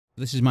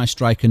This is my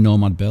Striker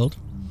Nomad build.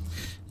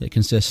 It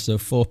consists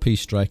of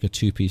 4-piece Striker,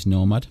 2-piece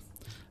Nomad.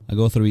 I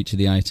go through each of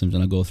the items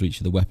and I go through each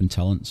of the weapon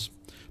talents.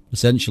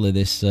 Essentially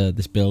this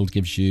build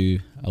gives you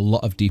a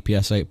lot of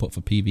DPS output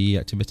for PVE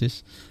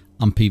activities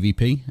and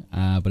PVP,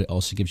 but it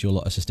also gives you a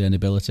lot of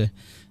sustainability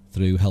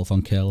through health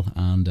on kill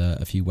and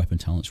a few weapon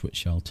talents,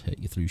 which I'll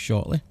take you through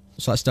shortly.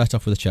 So let's start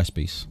off with a chest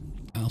piece.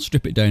 I'll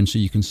strip it down so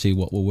you can see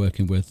what we're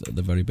working with at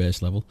the very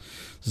base level.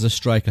 There's a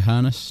Striker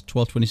harness,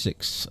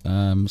 1226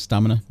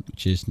 stamina,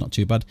 which is not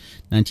too bad,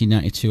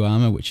 1992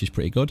 armor, which is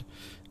pretty good,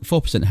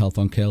 4% health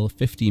on kill,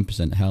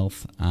 15%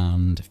 health,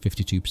 and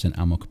 52%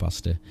 ammo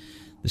capacity.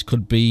 This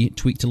could be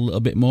tweaked a little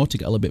bit more to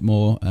get a little bit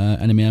more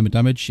enemy armor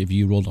damage if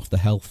you rolled off the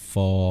health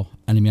for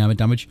enemy armor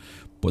damage,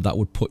 but that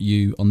would put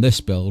you on this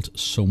build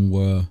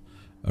somewhere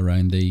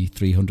around the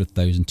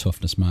 300,000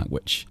 toughness mark,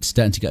 which is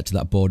starting to get to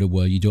that border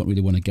where you don't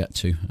really want to get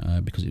to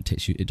because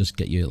it does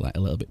get you like a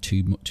little bit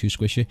too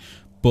squishy.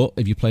 But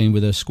if you're playing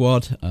with a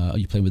squad or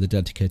you're playing with a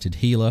dedicated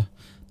healer,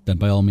 then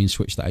by all means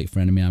switch that out for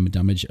enemy armor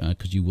damage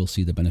because you will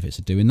see the benefits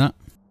of doing that.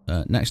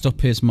 Next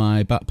up is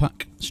my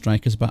backpack,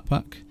 Striker's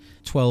backpack,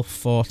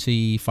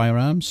 1240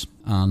 firearms,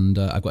 and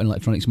I've got an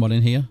electronics mod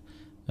in here,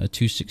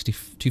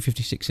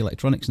 256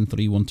 electronics and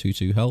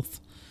 3122 health.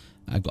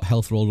 I've got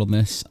health rolled on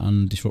this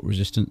and disrupt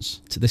resistance.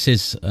 So this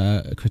is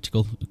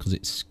critical because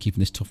it's keeping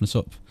this toughness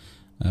up,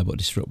 but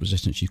disrupt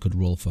resistance you could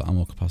roll for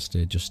ammo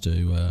capacity just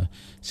to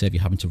save you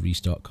having to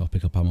restock or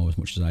pick up ammo as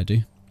much as I do.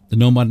 The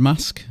Nomad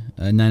mask,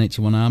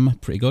 981 armor,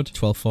 pretty good.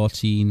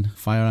 1214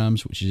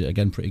 firearms, which is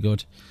again pretty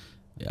good.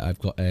 I've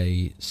got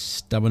a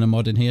stamina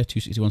mod in here,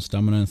 261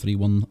 stamina and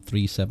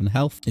 3137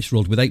 health. It's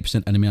rolled with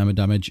 8% enemy armor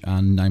damage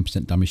and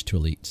 9% damage to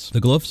elites.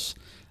 The gloves,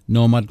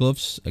 Nomad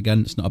gloves,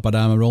 again it's not a bad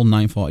armor roll,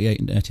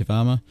 948 native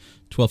armor,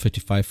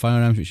 1255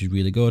 firearms, which is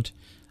really good.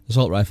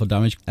 Assault rifle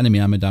damage, enemy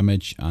armor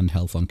damage, and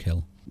health on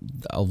kill.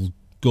 I'll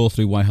go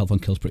through why health on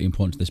kill is pretty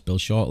important to this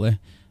build shortly,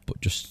 but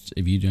just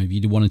if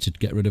you wanted to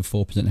get rid of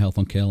 4% health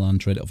on kill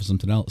and trade it off for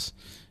something else,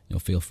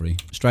 feel free.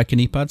 Striker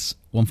knee pads,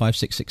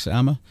 1566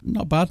 armor,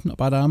 not bad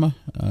armor.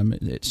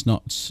 It's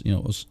not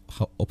as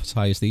up as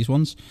high as these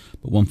ones,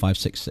 but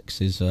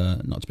 1566 is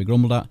not to be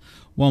grumbled at.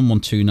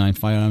 1129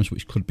 firearms,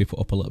 which could be put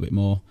up a little bit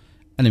more.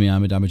 Enemy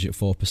armor damage at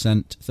 4%,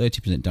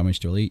 30% damage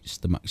to elites.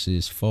 The max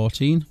is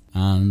 14,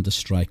 and the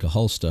Striker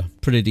holster,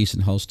 pretty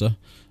decent holster.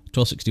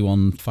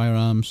 1261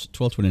 firearms,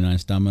 1229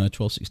 stamina,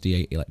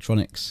 1268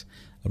 electronics.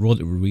 I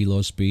rolled it with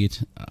reload speed.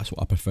 That's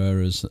what I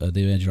prefer, as the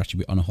major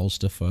attribute on a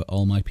holster for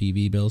all my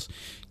PV builds.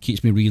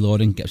 Keeps me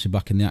reloading, gets me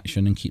back in the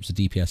action, and keeps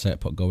the DPS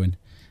output going.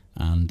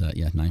 And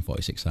yeah,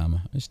 946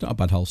 armor. It's not a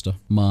bad holster.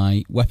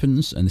 My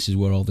weapons, and this is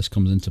where all this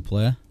comes into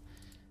play.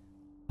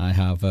 I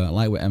have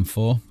lightweight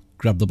M4.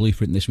 Grab the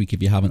blueprint this week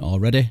if you haven't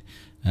already.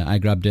 I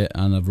grabbed it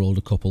and I've rolled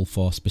a couple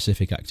for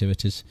specific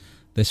activities.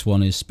 This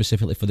one is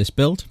specifically for this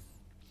build.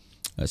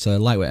 It's a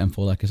lightweight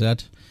M4, like I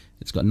said.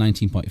 It's got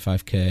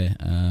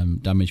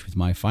 19.5k damage with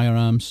my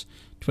firearms,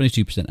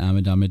 22% armor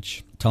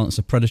damage. Talents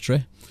are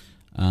predatory,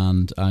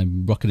 and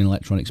I'm rocking an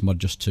electronics mod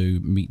just to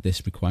meet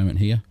this requirement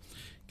here.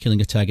 Killing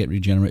a target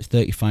regenerates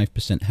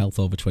 35% health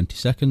over 20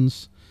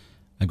 seconds.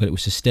 I've got it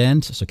with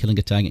sustained, so killing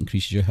a target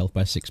increases your health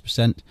by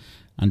 6%,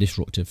 and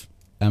disruptive.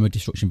 Armor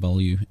destruction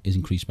value is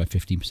increased by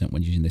 15%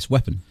 when using this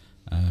weapon.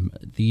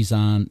 These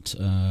aren't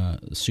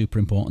super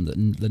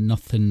important. They're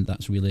nothing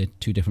that's really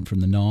too different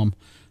from the norm.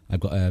 I've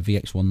got a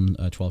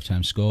VX1 12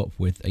 times scope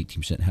with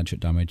 18%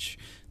 headshot damage,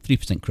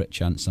 3% crit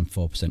chance and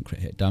 4%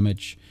 crit hit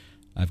damage.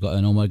 I've got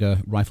an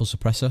Omega rifle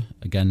suppressor,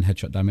 again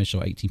headshot damage, so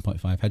 18.5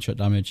 headshot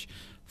damage,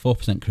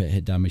 4% crit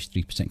hit damage,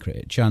 3% crit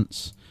hit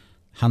chance.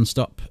 Hand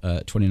stop,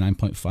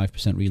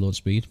 29.5% reload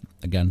speed.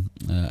 Again,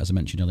 as I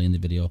mentioned earlier in the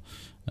video,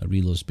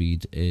 reload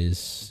speed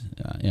is,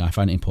 I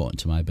find it important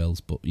to my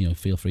builds, but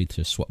feel free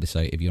to swap this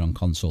out if you're on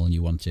console and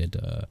you wanted,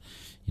 a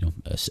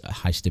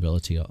high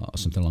stability or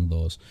something along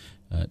those.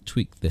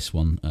 Tweak this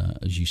one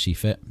as you see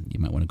fit. You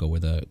might want to go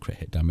with a crit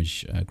hit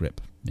damage grip.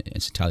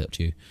 It's entirely up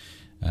to you.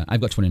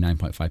 I've got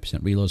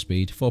 29.5% reload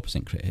speed,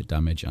 4% crit hit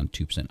damage and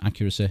 2%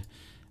 accuracy.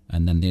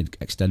 And then the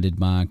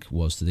extended mag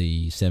was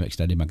the same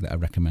extended mag that I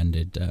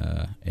recommended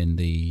in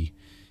the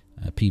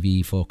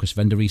PVE focus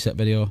vendor reset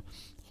video.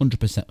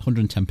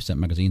 110%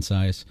 magazine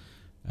size,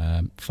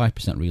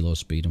 5% reload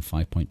speed and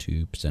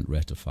 5.2%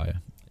 rate of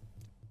fire.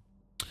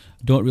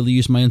 I don't really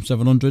use my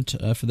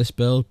M700 for this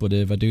build, but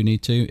if I do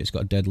need to, it's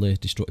got a deadly,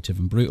 destructive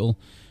and brutal.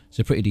 It's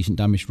a pretty decent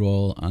damage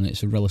roll, and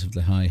it's a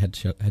relatively high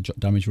headshot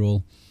damage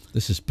roll.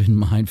 This has been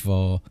mine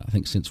for, I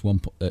think, since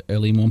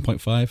early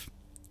 1.5.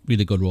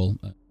 Really good roll.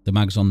 The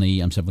mag's on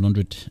the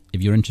M700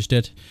 if you're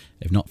interested.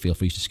 If not, feel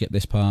free to skip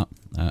this part.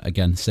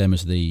 Again, same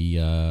as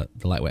the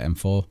lightweight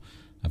M4.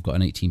 I've got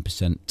an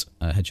 18%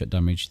 headshot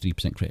damage,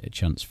 3% crit hit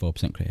chance,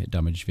 4% crit hit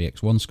damage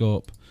VX1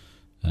 scope,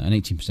 an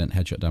 18%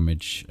 headshot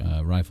damage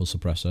rifle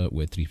suppressor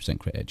with 3%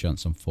 crit hit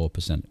chance and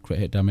 4% crit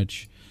hit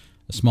damage.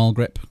 A small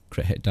grip,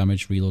 crit hit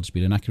damage, reload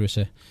speed and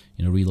accuracy.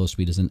 You know, reload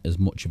speed isn't as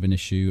much of an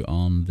issue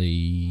on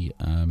the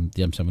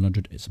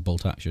M700. It's a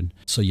bolt action.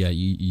 So yeah,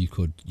 you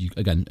could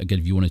again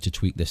if you wanted to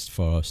tweak this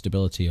for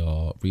stability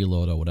or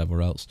reload or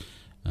whatever else,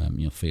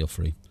 you know, feel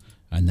free.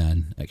 And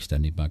then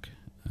extended mag.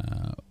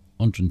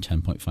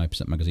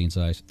 110.5% magazine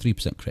size,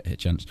 3% crit hit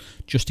chance,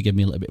 just to give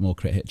me a little bit more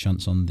crit hit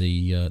chance on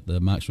the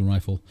marksman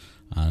rifle,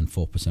 and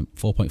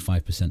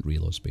 4.5%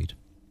 reload speed.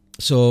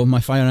 So my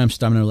firearm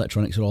stamina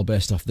electronics are all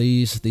based off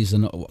these. These are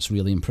not what's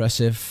really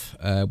impressive.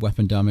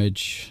 Weapon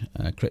damage,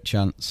 crit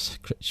chance,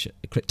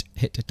 crit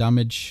hit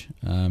damage.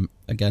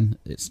 Again,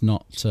 it's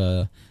not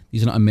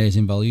these are not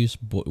amazing values,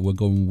 but we're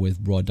going with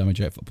raw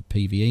damage output for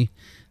PVE.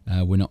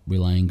 We're not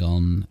relying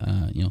on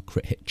you know,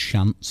 crit hit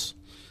chance.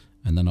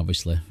 And then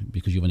obviously,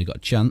 because you've only got a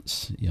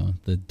chance, you know,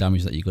 the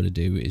damage that you've got to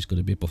do is going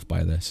to be buffed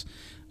by this.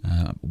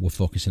 We're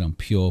focusing on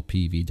pure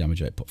PV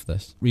damage output for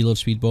this. Reload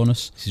speed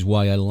bonus. This is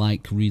why I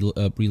like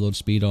reload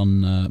speed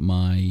on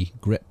my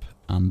grip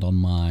and on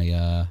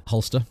my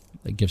holster.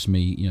 It gives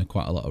me, you know,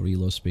 quite a lot of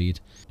reload speed.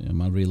 You know,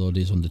 my reload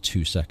is under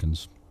 2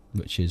 seconds,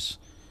 which is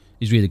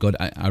really good.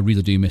 I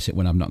really do miss it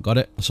when I've not got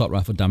it. Assault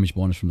rifle damage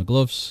bonus from the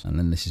gloves, and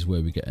then this is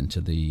where we get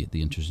into the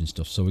interesting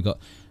stuff. So we got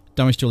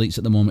damage to elites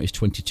at the moment is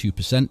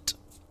 22%.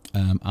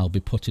 I'll be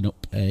putting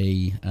up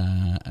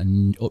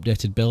an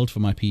updated build for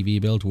my PV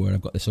build where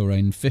I've got this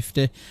around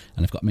 50,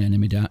 and I've got my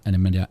enemy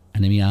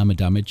armor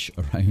damage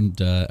around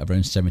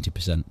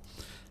 70%.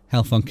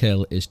 Health on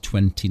kill is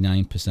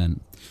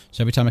 29%.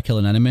 So every time I kill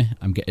an enemy,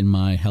 I'm getting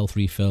my health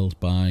refilled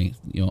by,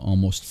 you know,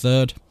 almost a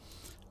third.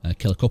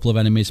 Kill a couple of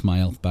enemies, my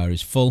health bar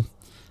is full,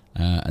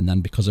 and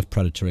then because of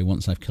predatory,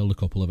 once I've killed a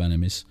couple of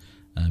enemies,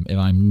 if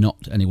I'm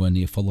not anywhere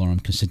near full or I'm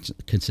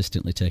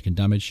consistently taking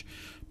damage,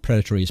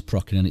 predatory is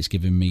proccing and it's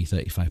giving me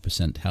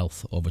 35%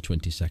 health over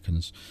 20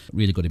 seconds.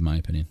 Really good in my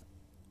opinion.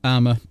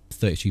 Armour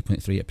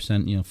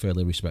 32.38%, you know,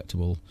 fairly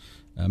respectable.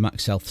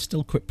 Max health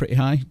still pretty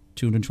high,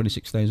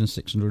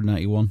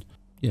 226,691.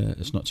 Yeah,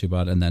 it's not too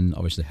bad. And then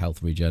obviously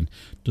health regen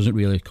doesn't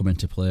really come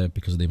into play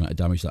because of the amount of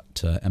damage that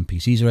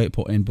NPCs are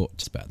outputting, but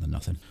it's better than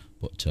nothing.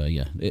 But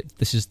yeah,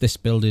 this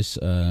build is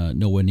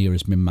nowhere near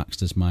as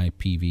min-maxed as my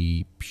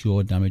PV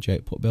pure damage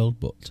output build,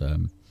 but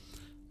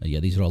yeah,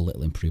 these are all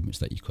little improvements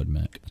that you could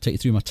make. I'll take you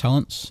through my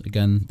talents.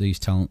 Again, these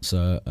talents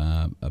are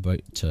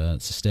about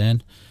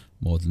sustain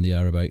more than they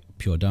are about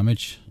pure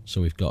damage.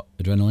 So we've got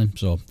adrenaline.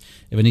 So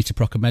if I need to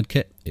proc a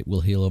medkit, it will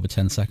heal over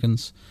 10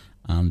 seconds,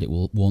 and it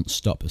won't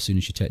stop as soon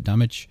as you take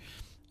damage.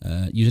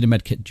 Using a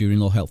medkit during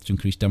low health to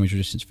increase damage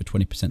resistance for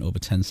 20% over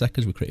 10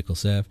 seconds with critical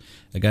save.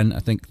 Again, I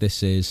think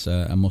this is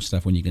a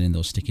must-have when you get in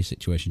those sticky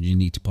situations. You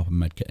need to pop a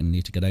medkit and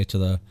need to get out of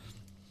there.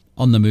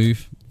 On the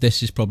move,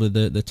 this is probably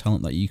the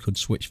talent that you could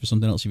switch for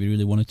something else if you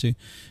really wanted to.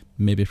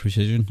 Maybe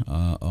precision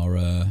or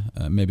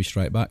maybe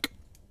strike back.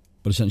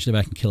 But essentially, if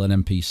I can kill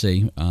an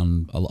NPC,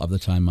 and a lot of the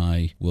time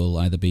I will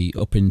either be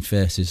up in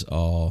faces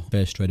or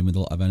face trading with a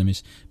lot of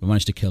enemies, if I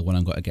manage to kill one,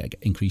 I've got to get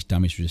increased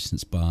damage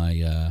resistance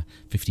by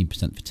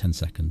 15% for 10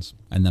 seconds.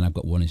 And then I've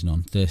got one is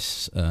none.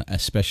 This,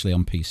 especially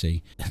on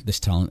PC, this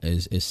talent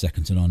is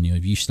second to none. You know,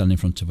 if you stand in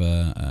front of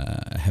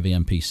a heavy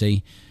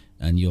NPC,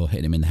 and you're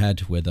hitting him in the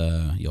head with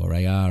your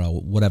AR or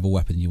whatever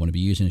weapon you want to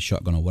be using, a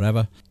shotgun or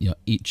whatever, you know,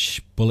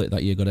 each bullet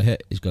that you're going to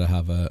hit is going to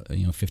have a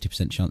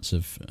 50% chance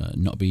of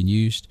not being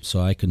used.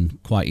 So I can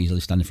quite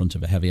easily stand in front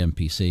of a heavy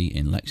NPC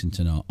in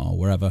Lexington or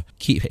wherever,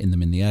 keep hitting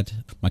them in the head.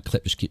 My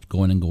clip just keeps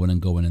going and going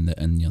and going,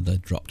 and you know, they're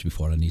dropped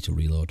before I need to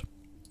reload.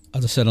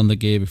 As I said on the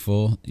gear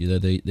before, you know,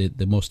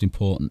 the most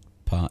important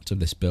part of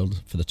this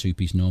build for the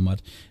two-piece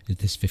Nomad is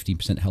this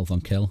 15% health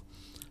on kill.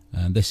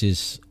 This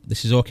is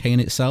okay in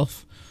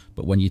itself.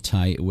 But when you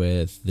tie it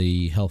with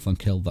the health on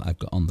kill that I've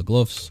got on the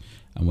gloves,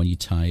 and when you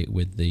tie it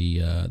with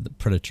the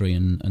predatory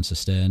and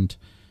sustained,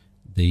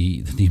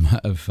 the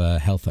amount of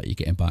health that you're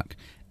getting back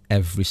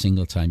every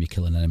single time you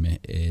kill an enemy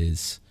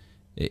it's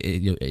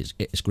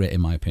great in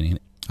my opinion.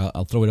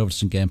 I'll throw it over to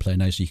some gameplay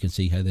now so you can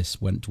see how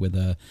this went with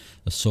a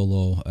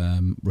solo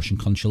Russian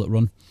Consulate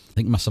run. I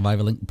think my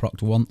survivor link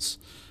procced once.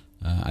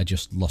 I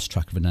just lost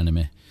track of an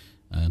enemy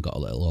and got a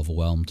little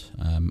overwhelmed.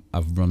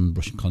 I've run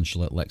Russian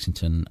Consulate,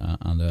 Lexington,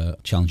 and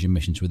challenging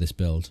missions with this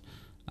build.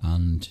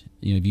 And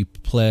you know, if you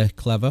play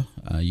clever,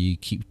 you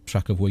keep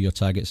track of where your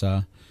targets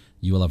are,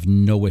 you will have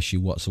no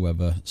issue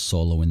whatsoever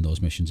soloing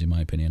those missions, in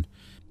my opinion.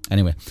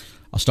 Anyway,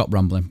 I'll stop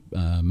rambling.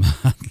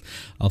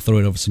 I'll throw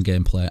it over some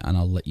gameplay, and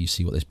I'll let you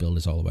see what this build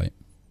is all about.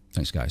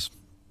 Thanks, guys.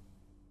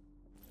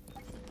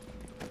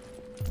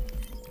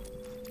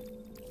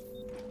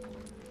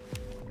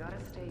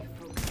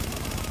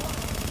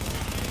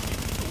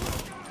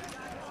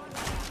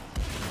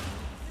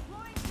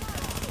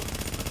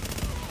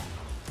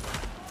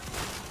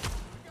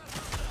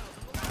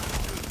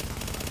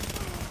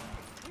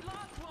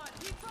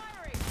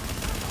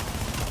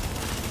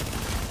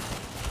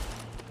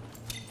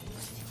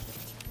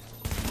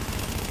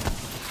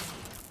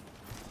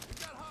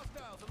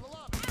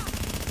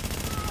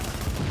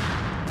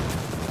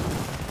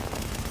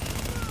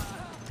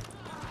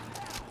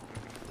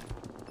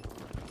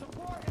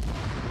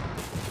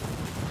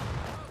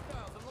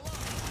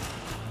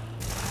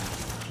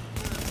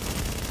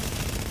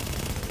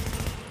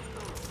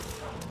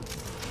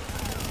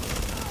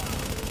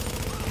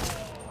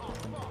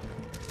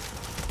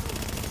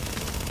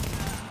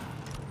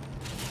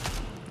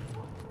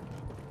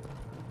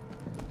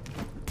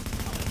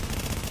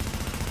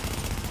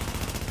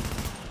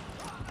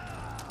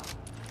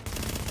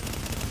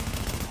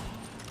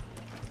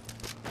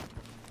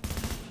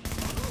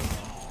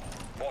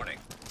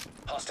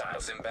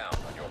 Hostiles inbound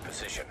on your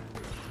position.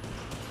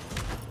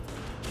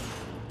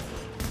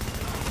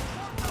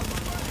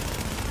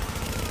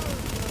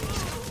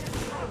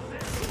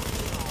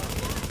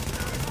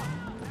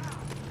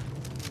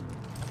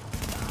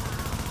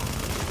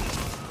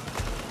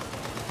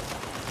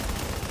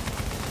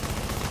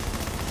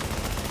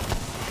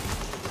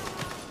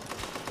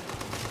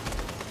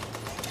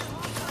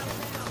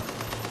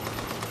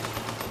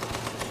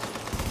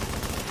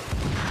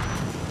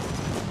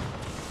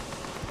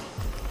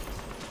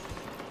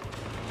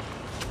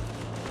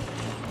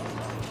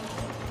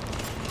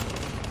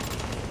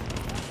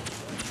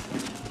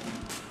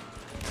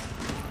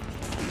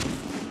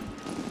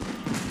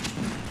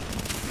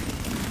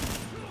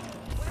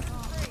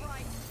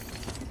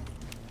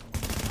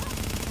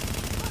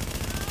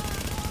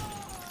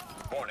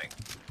 Warning.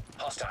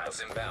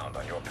 Hostiles inbound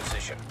on your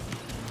position.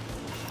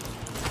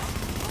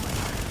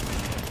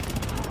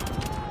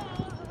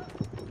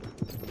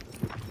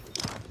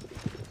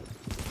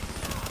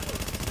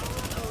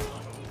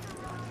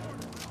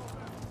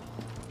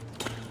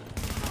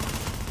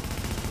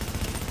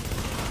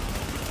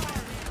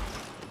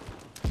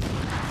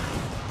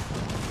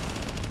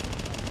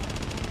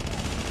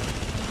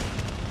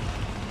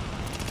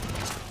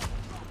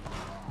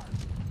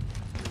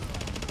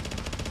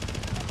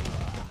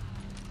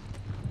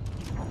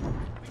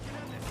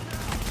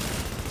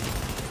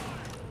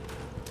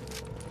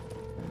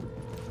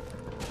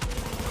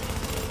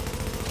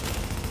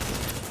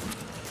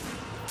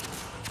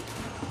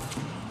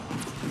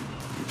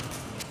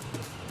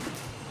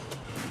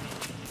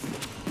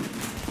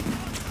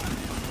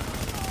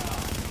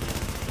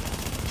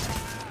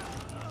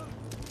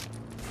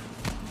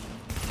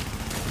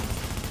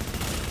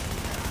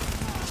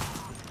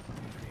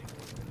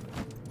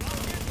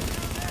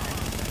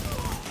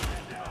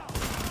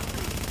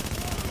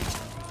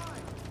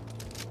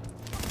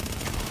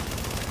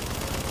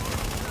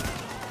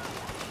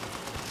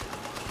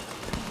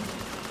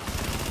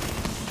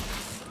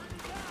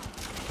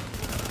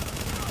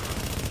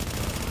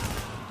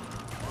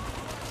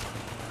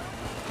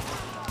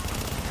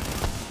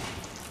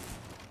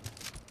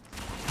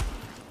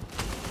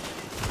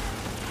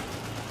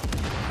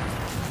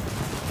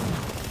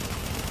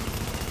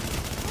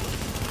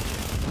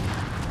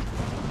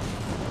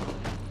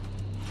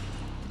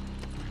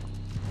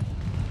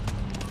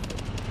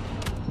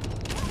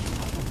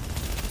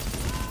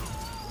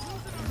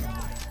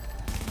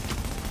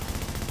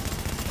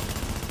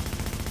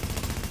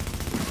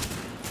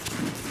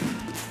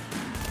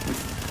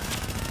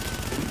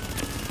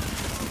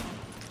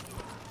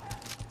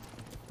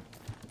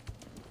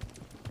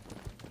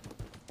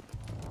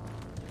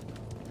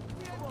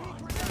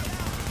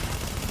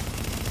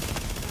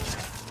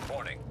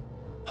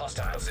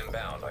 Hostiles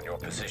inbound on your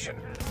position.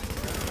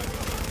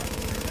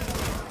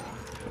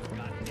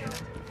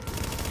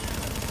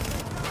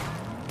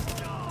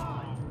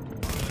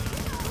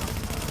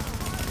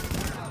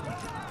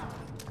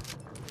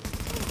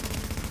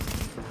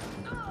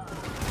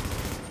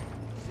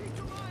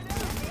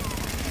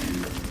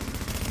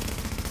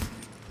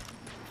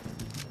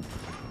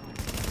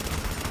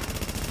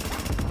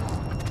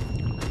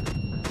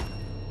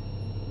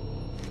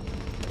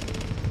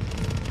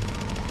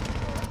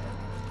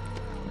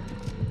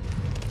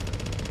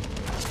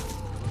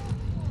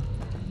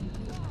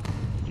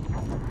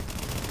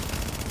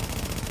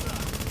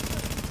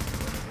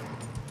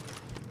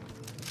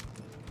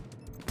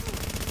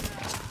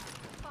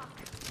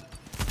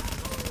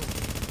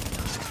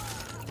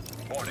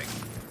 Warning.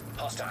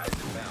 Hostiles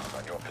inbound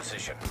on your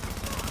position.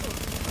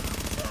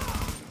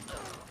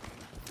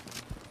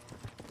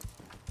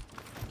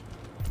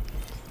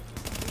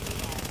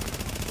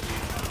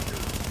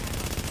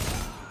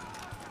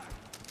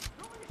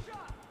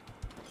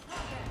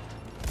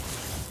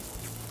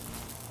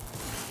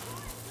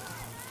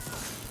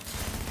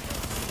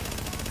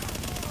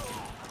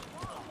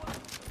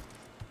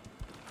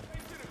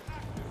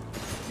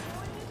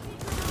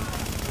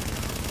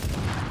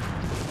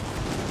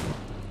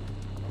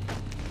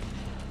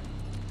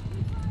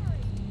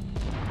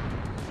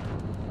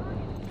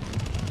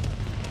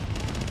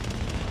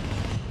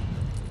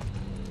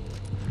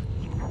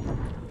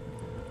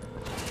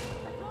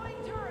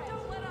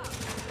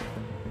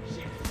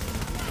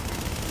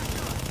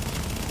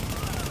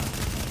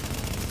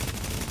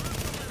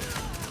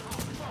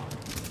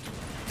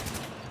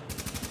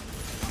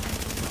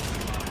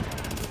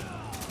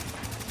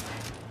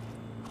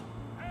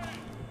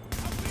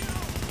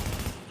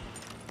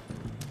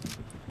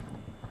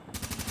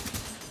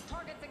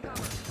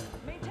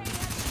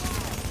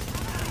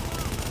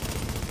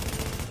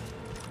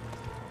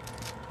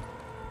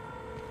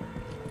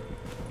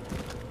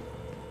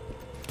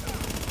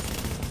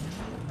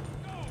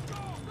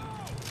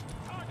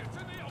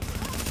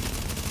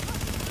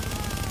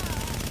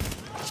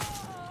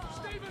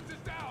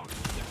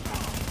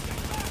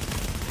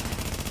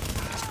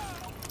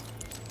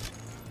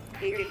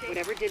 Agent,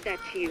 whatever did that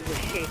to you was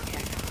Shade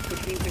Tech,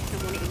 which means there's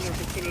someone in your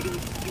vicinity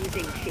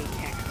using Shade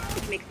Tech,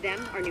 which makes them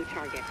our new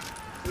target.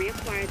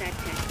 Reacquire that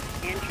tech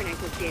and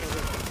Trinenko's data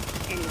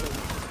with it, anyway.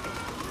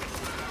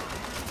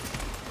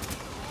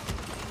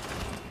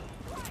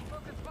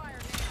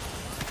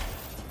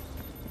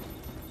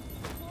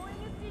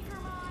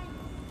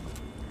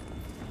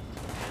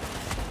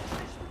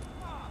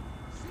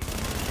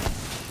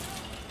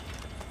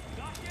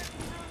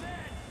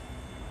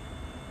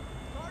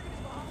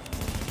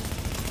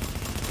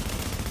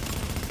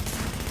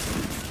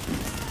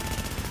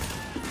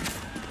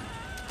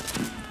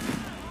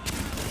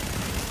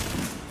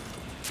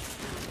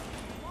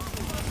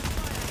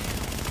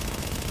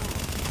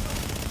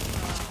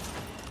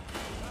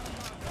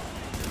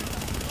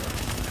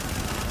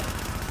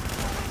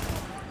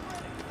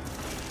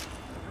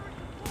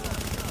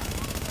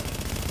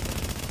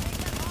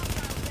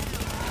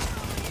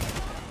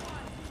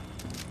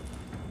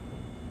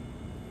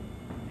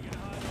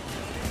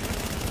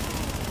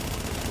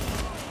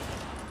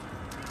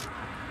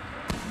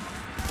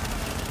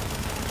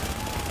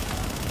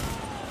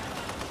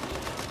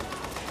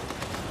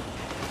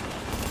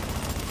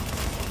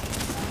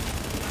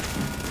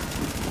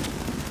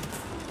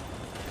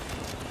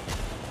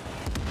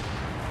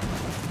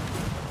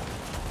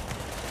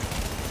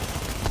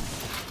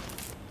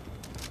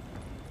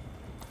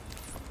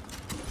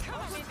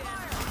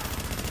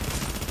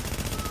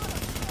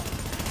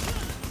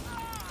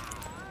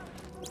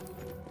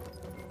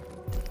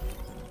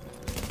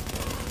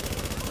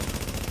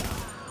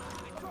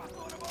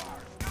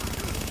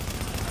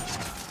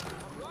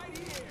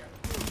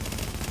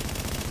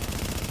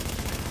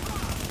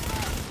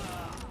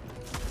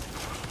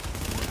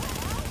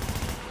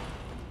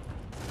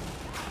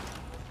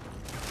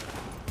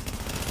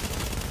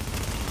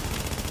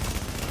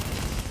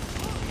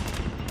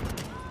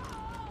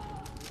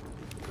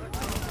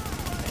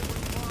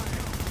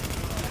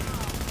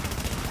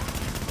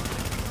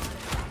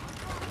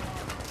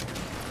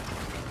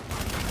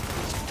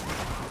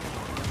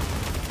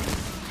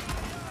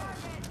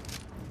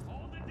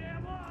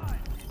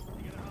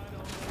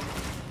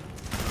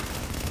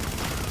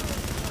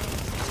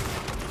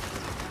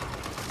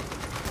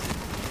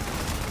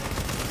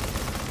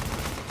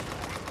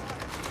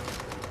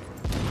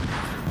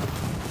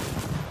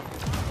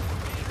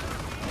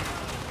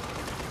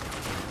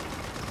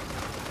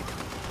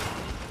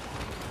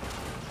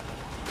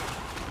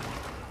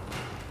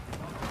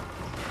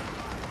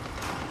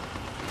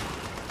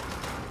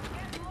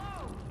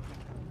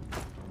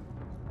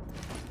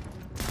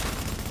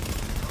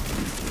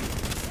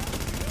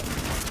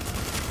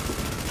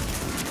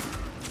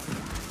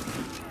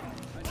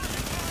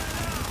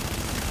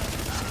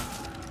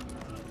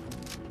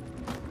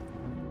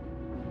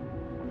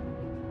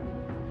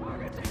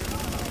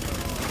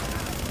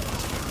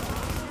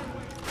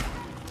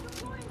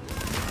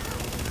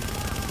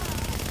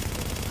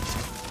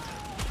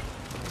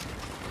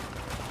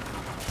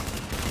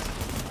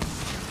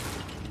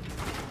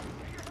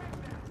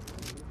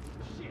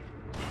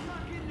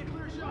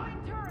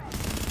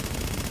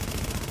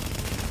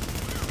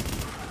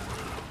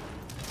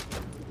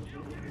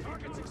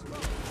 Target's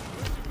exposed.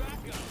 Where's your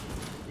backup?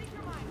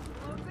 Seeker mine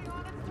closing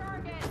on its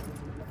target.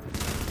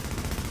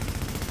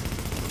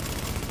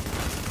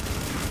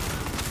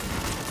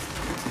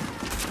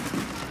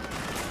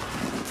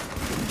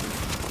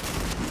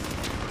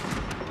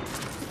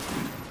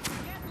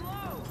 Get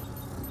low.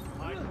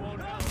 I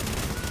won't help.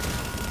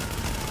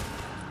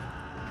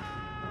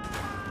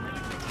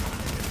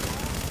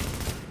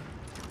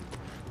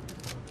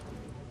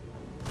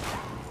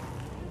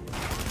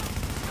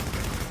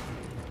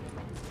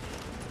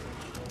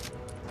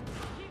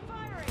 Keep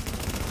firing.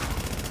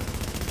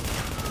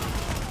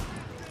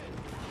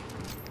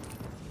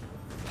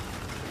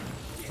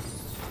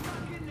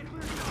 Not getting a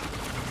clear shot.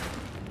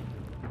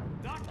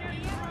 Not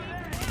getting through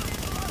there.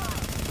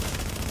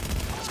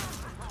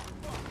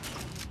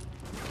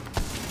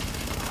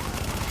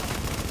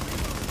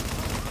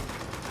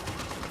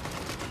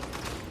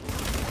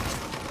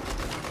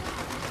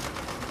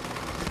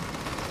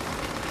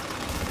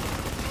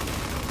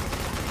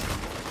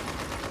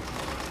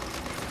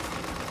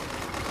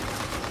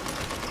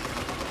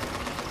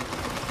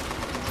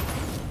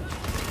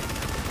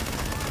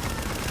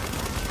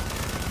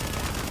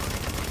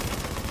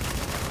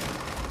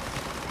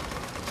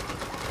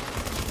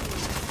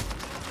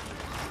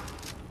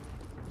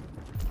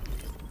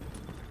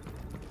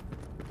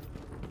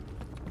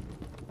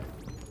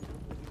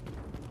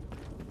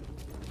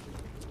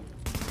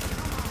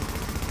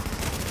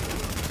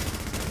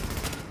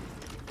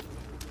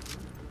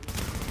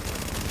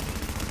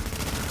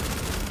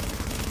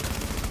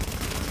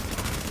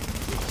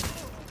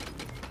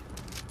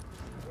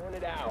 Burn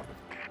it out.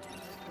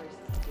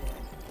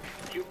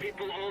 You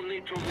people all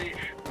need to leave.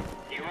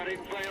 You are in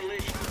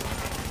violation.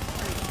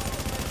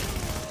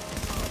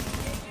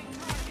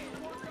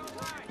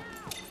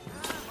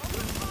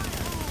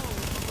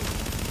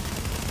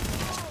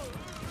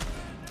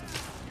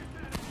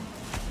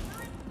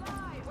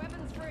 Fly.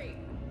 Weapons free.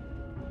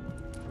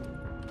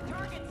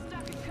 Target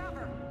stuck in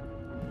cover.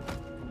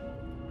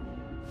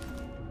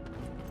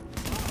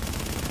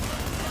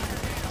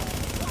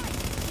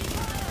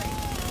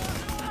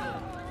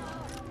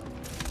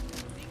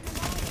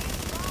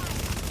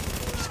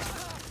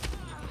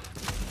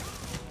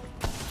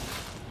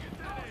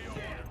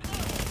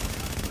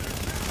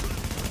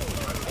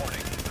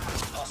 Warning.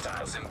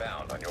 Hostiles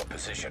inbound on your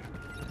position.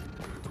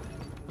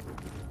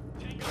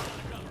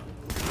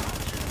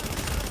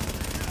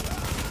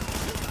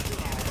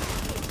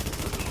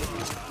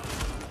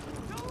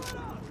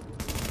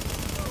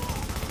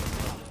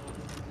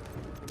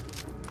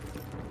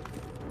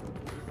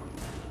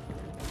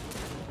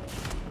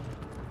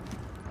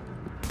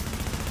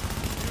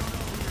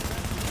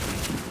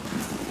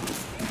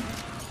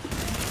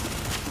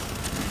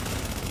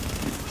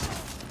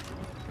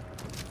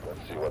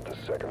 Let's see what the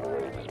second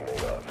wave is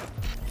made of.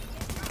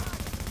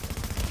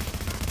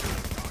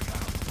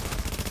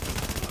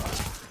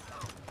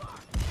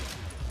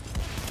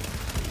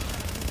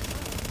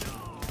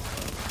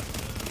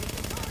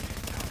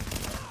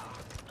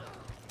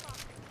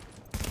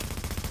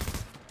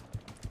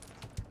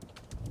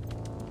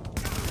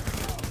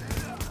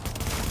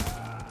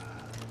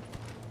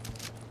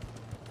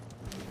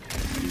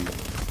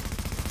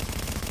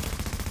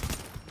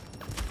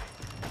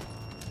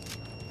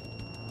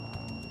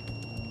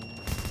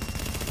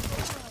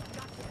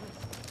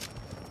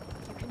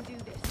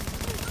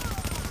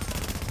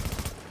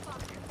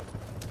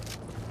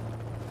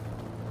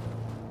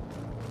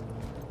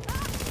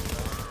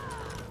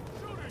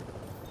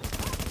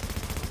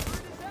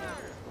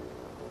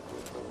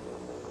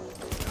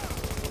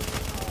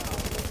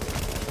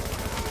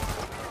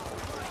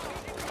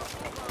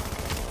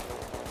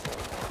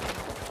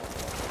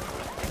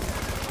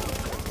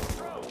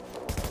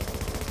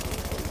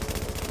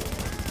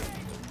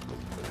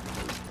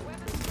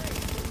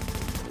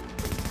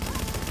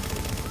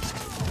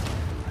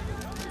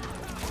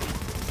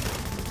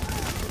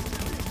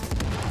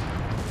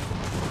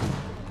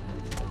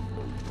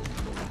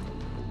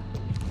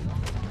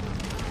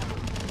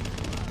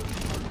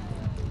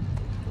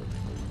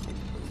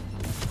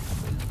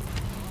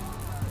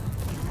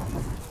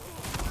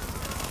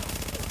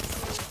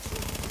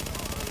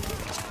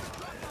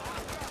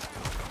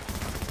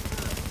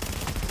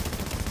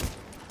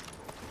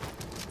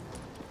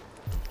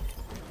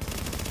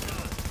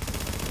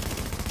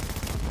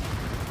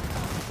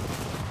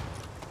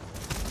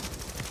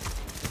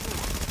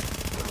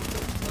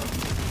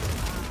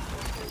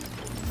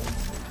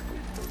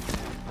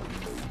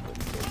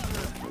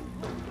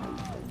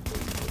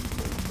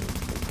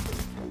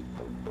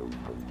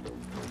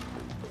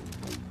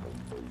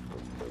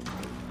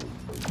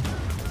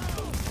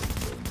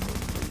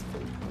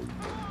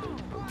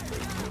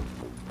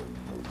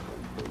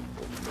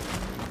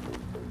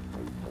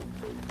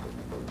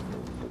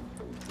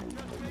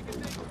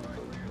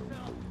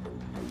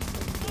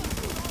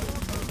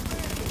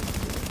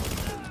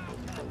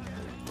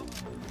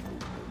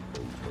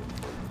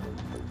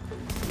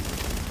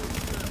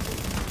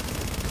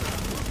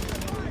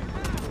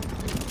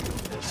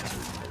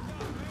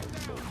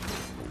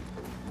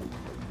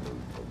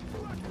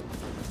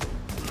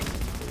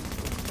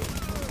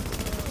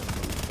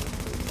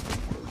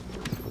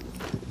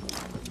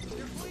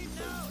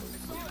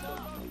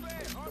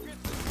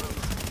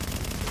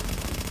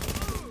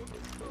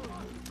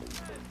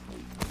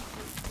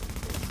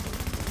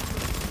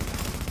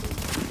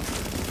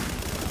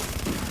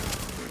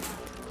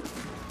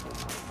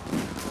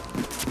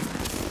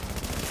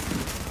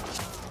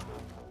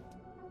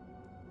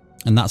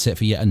 And that's it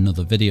for yet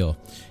another video.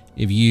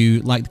 If you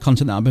like the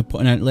content that I've been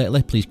putting out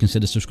lately, please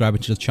consider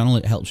subscribing to the channel.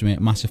 It helps me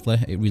massively,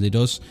 it really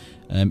does.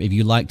 If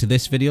you liked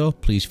this video,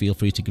 please feel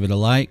free to give it a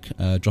like,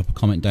 drop a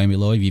comment down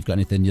below if you've got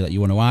anything that you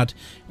want to add,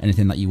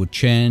 anything that you would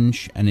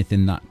change,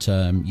 anything that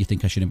you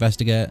think I should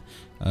investigate.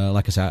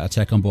 Like I said, I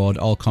take on board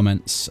all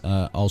comments,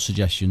 all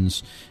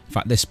suggestions. In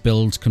fact, this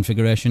build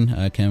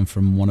configuration came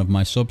from one of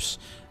my subs,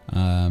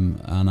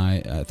 and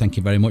I thank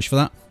you very much for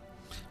that.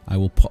 I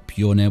will pop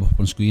your name up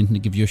on screen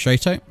and give you a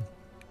shout out.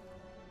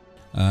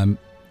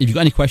 If you've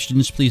got any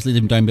questions, please leave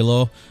them down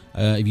below.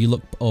 If you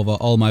look over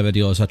all my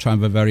videos, I try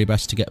my very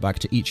best to get back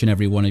to each and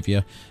every one of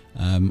you.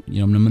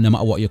 You know, no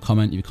matter what your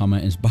comment, if your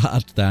comment is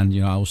bad,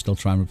 then I will still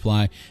try and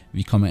reply. If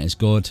your comment is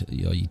good,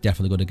 you're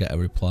definitely going to get a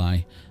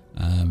reply.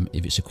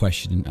 If it's a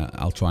question,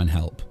 I'll try and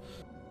help.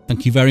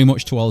 Thank you very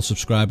much to all the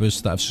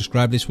subscribers that have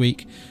subscribed this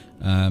week.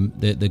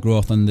 The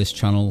growth on this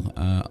channel,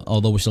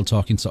 although we're still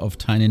talking sort of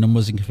tiny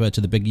numbers compared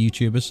to the big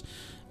YouTubers,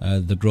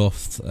 the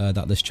growth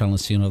that this channel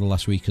has seen over the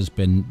last week has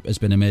been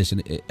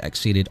amazing. It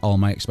exceeded all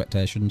my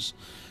expectations.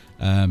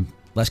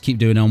 Let's keep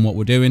doing on what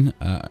we're doing.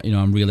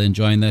 I'm really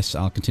enjoying this.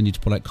 I'll continue to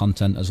put out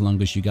content as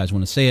long as you guys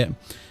want to see it.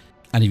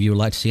 And if you would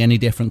like to see any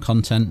different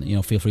content,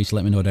 feel free to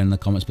let me know down in the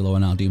comments below,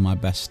 and I'll do my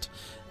best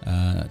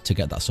to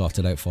get that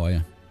sorted out for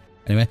you.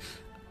 Anyway,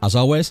 as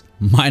always,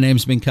 my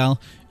name's been Cal.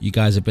 You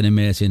guys have been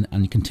amazing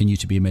and continue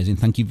to be amazing.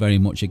 Thank you very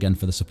much again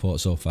for the support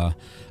so far.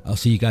 I'll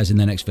see you guys in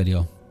the next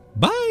video.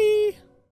 Bye!